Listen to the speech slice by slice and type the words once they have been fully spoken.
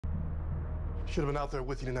Should have been out there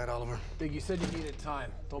with you tonight, Oliver. Big, you said you needed time.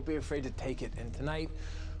 Don't be afraid to take it. And tonight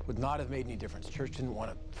would not have made any difference. Church didn't want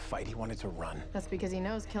to fight. He wanted to run. That's because he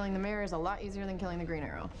knows killing the mayor is a lot easier than killing the Green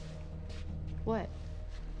Arrow. What?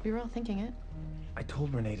 We were all thinking it. I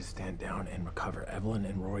told Renee to stand down and recover. Evelyn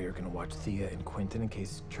and Roy are going to watch Thea and Quentin in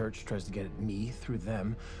case Church tries to get at me through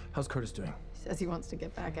them. How's Curtis doing? He says he wants to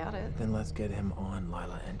get back at it. Then let's get him on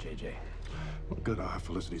Lila and JJ. Well, good.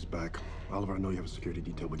 Felicity's back. Oliver, I know you have a security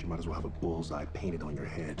detail, but you might as well have a bullseye painted on your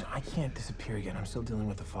head. I can't disappear again. I'm still dealing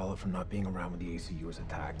with the fallout from not being around when the ACU was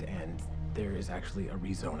attacked, and there is actually a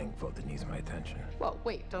rezoning vote that needs my attention. Well,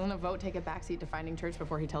 wait, doesn't a vote take a backseat to finding Church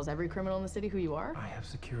before he tells every criminal in the city who you are? I have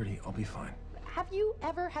security. I'll be fine.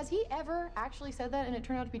 Has he ever actually said that and it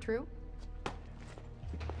turned out to be true?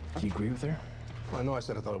 Do you agree with her? Well, I know I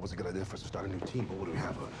said I thought it was a good idea for us to start a new team, but what do we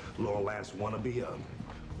have? A Laurel Lance wannabe, a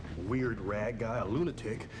weird rag guy, a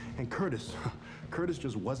lunatic, and Curtis. Curtis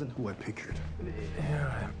just wasn't who I pictured.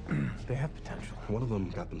 Yeah, they have potential. One of them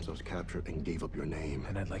got themselves captured and gave up your name.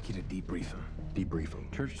 And I'd like you to debrief him. Debrief him?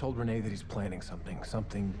 Church told Renee that he's planning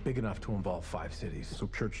something big enough to involve 5 cities. So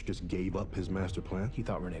Church just gave up his master plan? He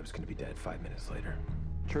thought Renee was going to be dead 5 minutes later.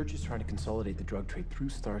 Church is trying to consolidate the drug trade through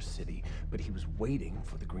Star City, but he was waiting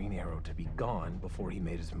for the Green Arrow to be gone before he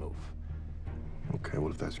made his move. Okay,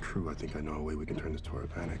 well, if that's true, I think I know a way we can turn this to our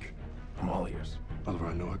advantage. I'm all ears. Oliver,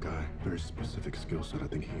 I know a guy, very specific skill set. I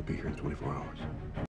think he can be here in 24 hours.